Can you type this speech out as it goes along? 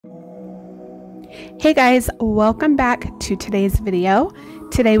Hey guys, welcome back to today's video.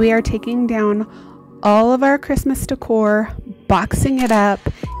 Today we are taking down all of our Christmas decor, boxing it up,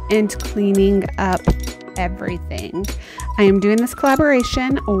 and cleaning up everything. I am doing this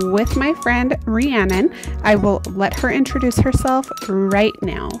collaboration with my friend Rhiannon. I will let her introduce herself right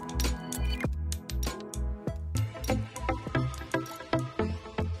now.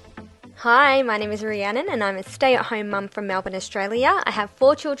 Hi, my name is Rhiannon and I'm a stay-at-home mum from Melbourne, Australia. I have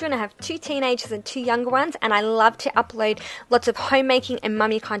 4 children. I have 2 teenagers and 2 younger ones, and I love to upload lots of homemaking and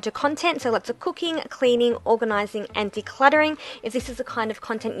mummy kind of content. So lots of cooking, cleaning, organising and decluttering. If this is the kind of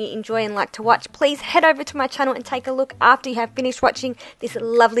content you enjoy and like to watch, please head over to my channel and take a look after you have finished watching this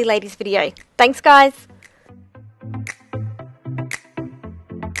lovely lady's video. Thanks guys!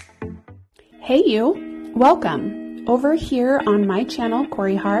 Hey you, welcome. Over here on my channel,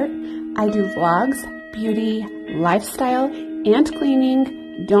 Cori Heart, I do vlogs, beauty, lifestyle, and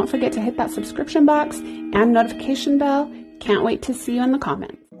cleaning. Don't forget to hit that subscription box and notification bell. Can't wait to see you in the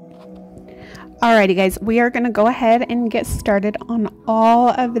comments. Alrighty guys, we are going to go ahead and get started on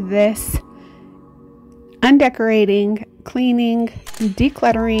all of this undecorating, cleaning,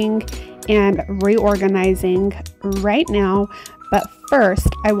 decluttering, and reorganizing right now. But first,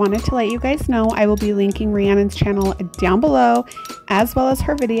 I wanted to let you guys know I will be linking Rhiannon's channel down below, as well as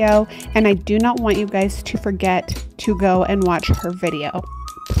her video, and I do not want you guys to forget to go and watch her video.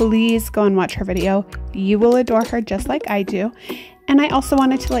 Please go and watch her video. You will adore her just like I do. And I also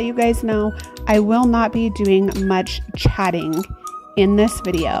wanted to let you guys know I will not be doing much chatting in this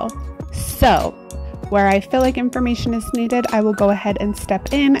video. So, where I feel like information is needed, I will go ahead and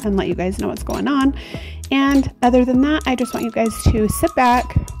step in and let you guys know what's going on. And other than that, I just want you guys to sit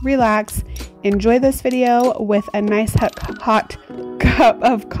back, relax, enjoy this video with a nice hot cup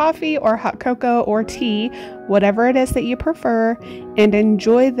of coffee or hot cocoa or tea, whatever it is that you prefer, and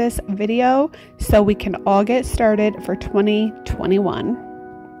enjoy this video so we can all get started for 2021.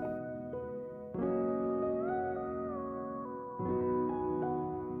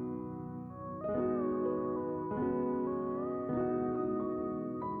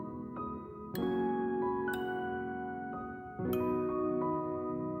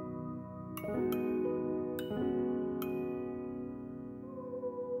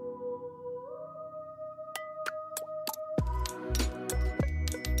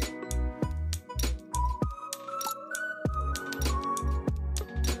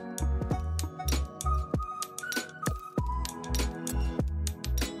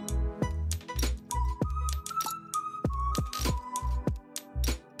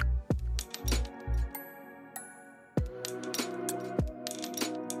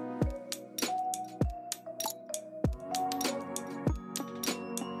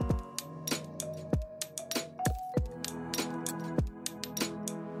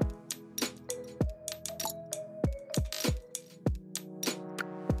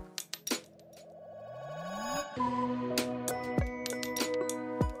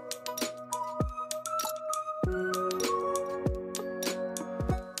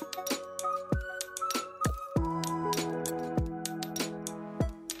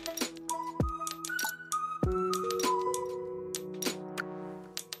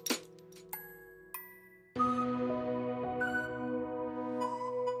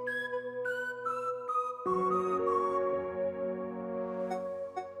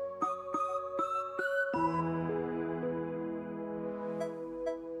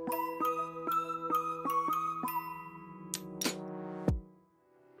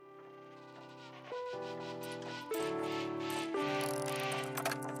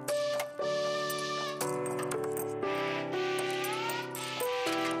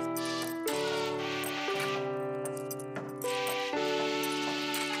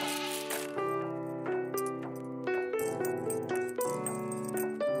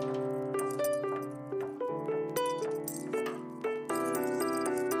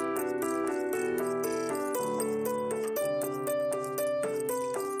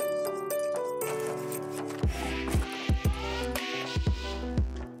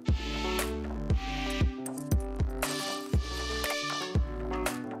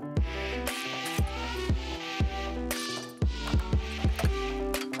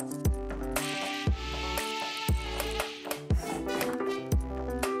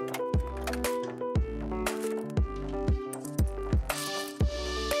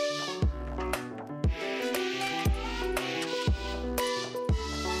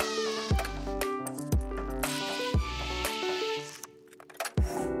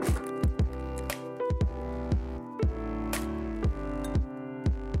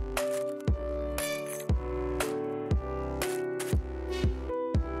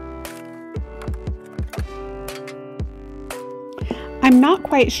 I'm not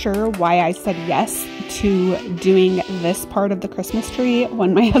quite sure why I said yes to doing this part of the Christmas tree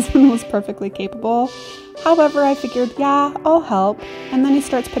when my husband was perfectly capable. However, I figured, yeah, I'll help. And then he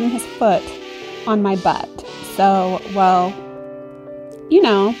starts putting his foot on my butt. So, well, you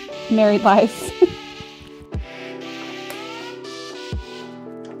know, married life.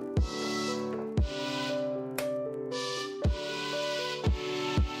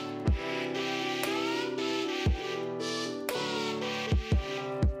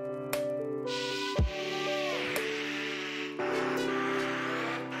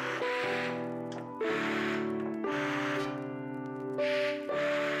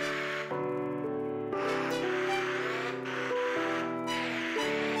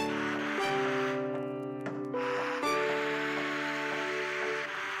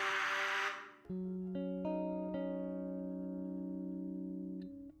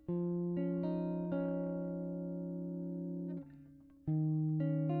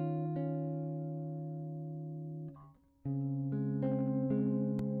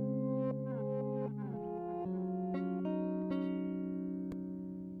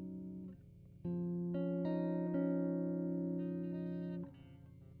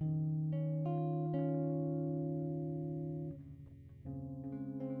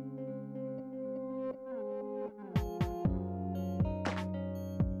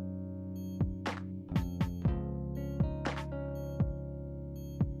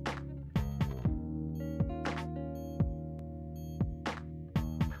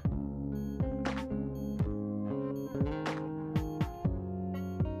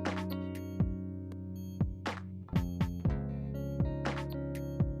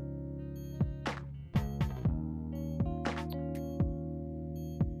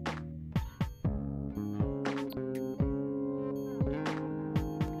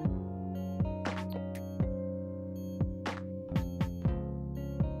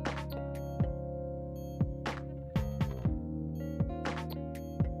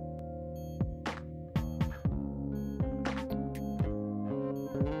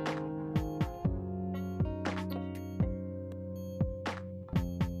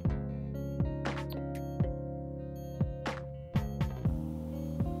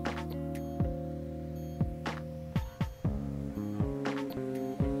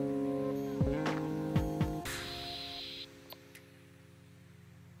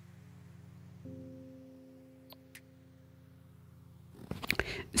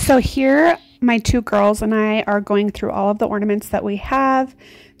 So here, my two girls and I are going through all of the ornaments that we have,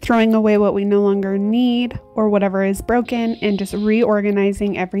 throwing away what we no longer need or whatever is broken, and just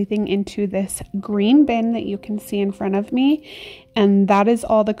reorganizing everything into this green bin that you can see in front of me. And that is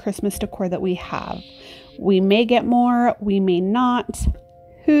all the Christmas decor that we have. We may get more, we may not.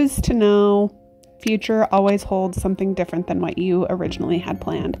 Who's to know? Future always holds something different than what you originally had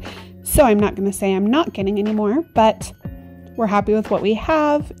planned. So I'm not going to say I'm not getting any more, but we're happy with what we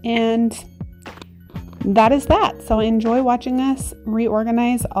have, and that is that. So enjoy watching us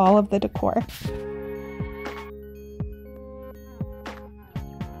reorganize all of the decor.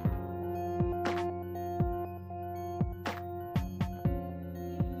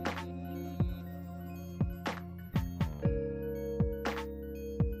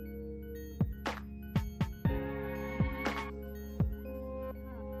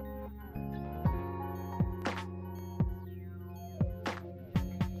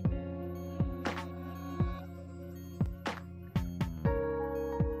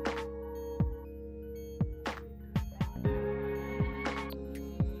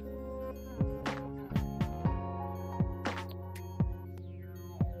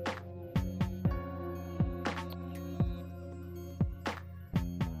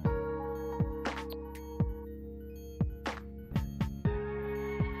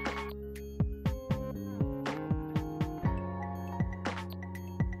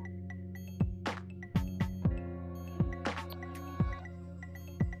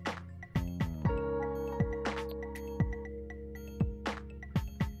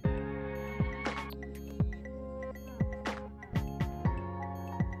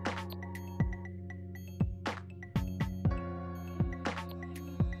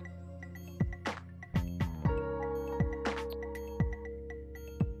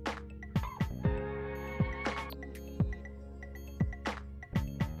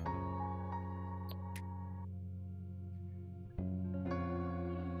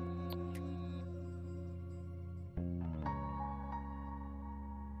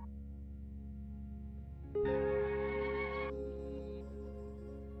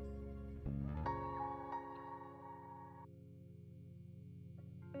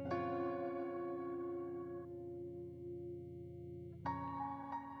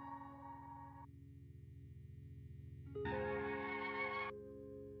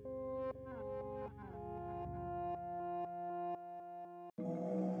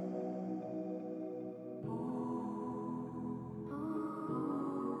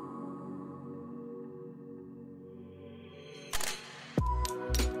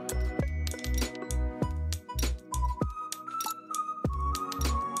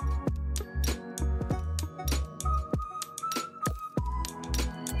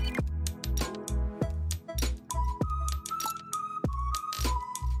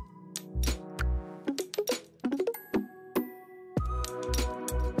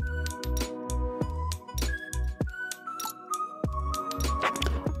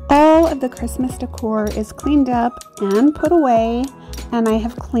 all of the Christmas decor is cleaned up and put away, and I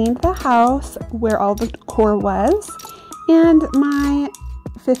have cleaned the house where all the decor was, and my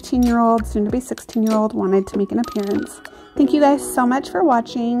 15-year-old, soon to be 16-year-old, wanted to make an appearance. Thank you guys so much for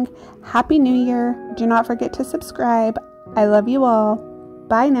watching. Happy New Year. Do not forget to subscribe. I love you all.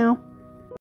 Bye now.